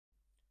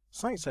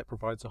SightSet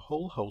provides a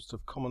whole host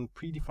of common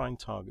predefined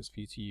targets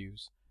for you to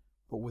use,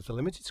 but with the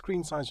limited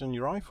screen size on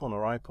your iPhone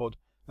or iPod,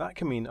 that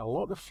can mean a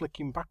lot of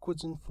flicking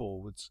backwards and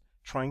forwards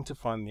trying to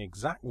find the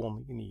exact one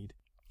that you need.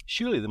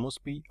 Surely there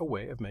must be a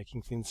way of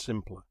making things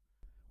simpler.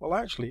 Well,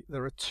 actually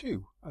there are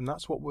two, and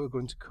that's what we're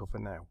going to cover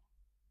now.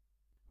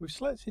 We've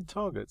selected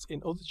targets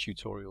in other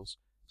tutorials,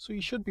 so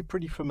you should be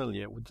pretty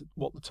familiar with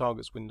what the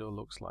targets window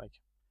looks like.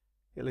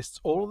 It lists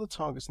all of the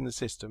targets in the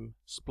system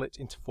split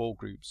into 4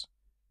 groups.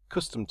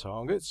 Custom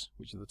targets,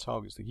 which are the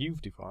targets that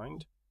you've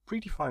defined,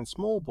 predefined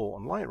small bore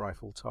and light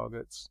rifle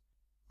targets,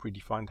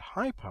 predefined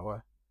high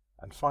power,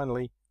 and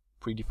finally,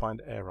 predefined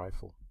air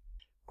rifle.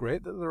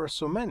 Great that there are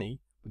so many,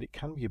 but it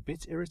can be a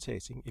bit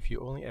irritating if you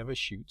only ever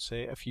shoot,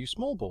 say, a few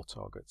small bore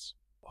targets.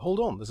 Hold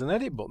on, there's an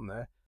edit button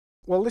there.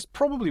 Well, this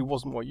probably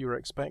wasn't what you were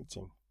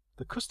expecting.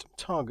 The custom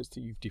targets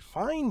that you've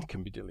defined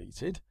can be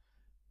deleted,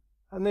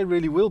 and they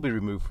really will be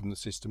removed from the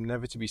system,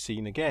 never to be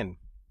seen again.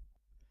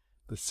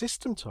 The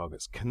system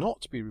targets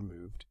cannot be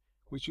removed,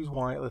 which is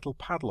why a little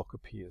padlock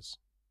appears.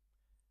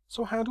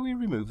 So how do we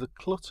remove the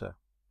clutter?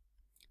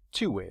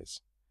 2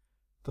 ways.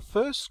 The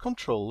first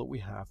control that we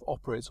have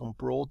operates on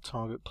broad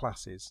target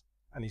classes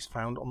and is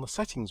found on the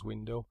settings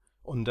window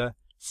under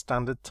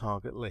standard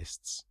target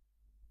lists.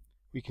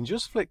 We can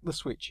just flick the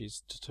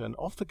switches to turn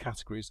off the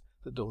categories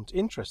that don't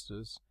interest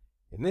us,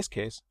 in this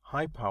case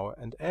high power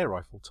and air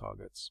rifle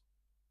targets.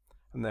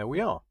 And there we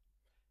are.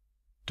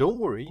 Don't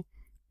worry,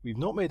 we've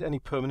not made any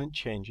permanent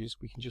changes.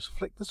 We can just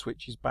flick the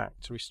switches back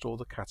to restore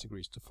the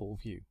categories to full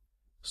view.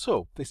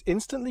 So this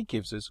instantly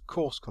gives us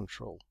course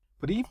control,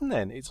 but even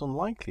then it's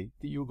unlikely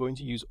that you're going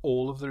to use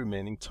all of the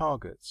remaining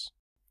targets.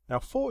 Now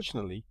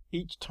fortunately,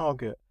 each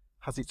target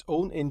has its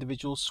own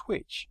individual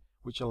switch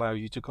which allows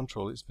you to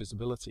control its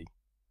visibility,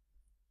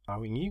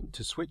 allowing you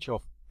to switch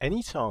off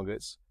any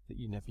targets that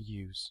you never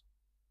use.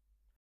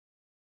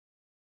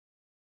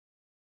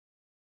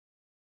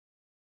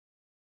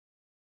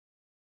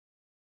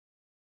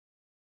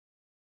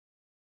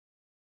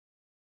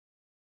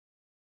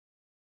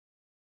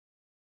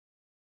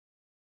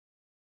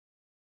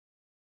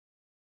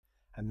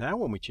 And now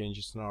when we change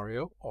a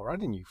scenario or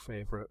add a new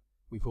favourite,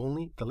 we've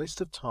only the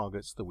list of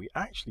targets that we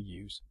actually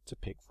use to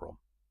pick from.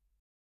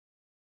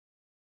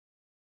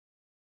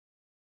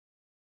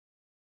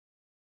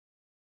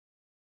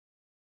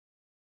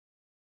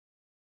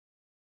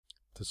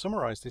 To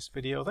summarise this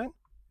video then,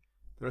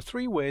 there are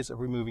 3 ways of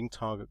removing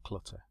target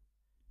clutter.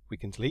 We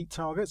can delete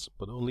targets,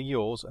 but only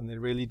yours, and they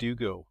really do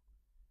go.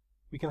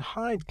 We can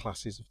hide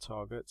classes of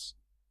targets,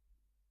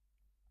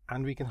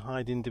 and we can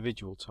hide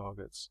individual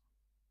targets.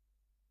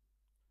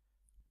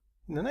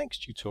 In the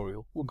next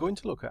tutorial, we're going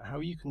to look at how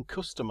you can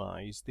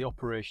customize the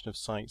operation of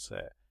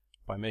SightSet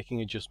by making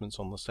adjustments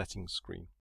on the settings screen.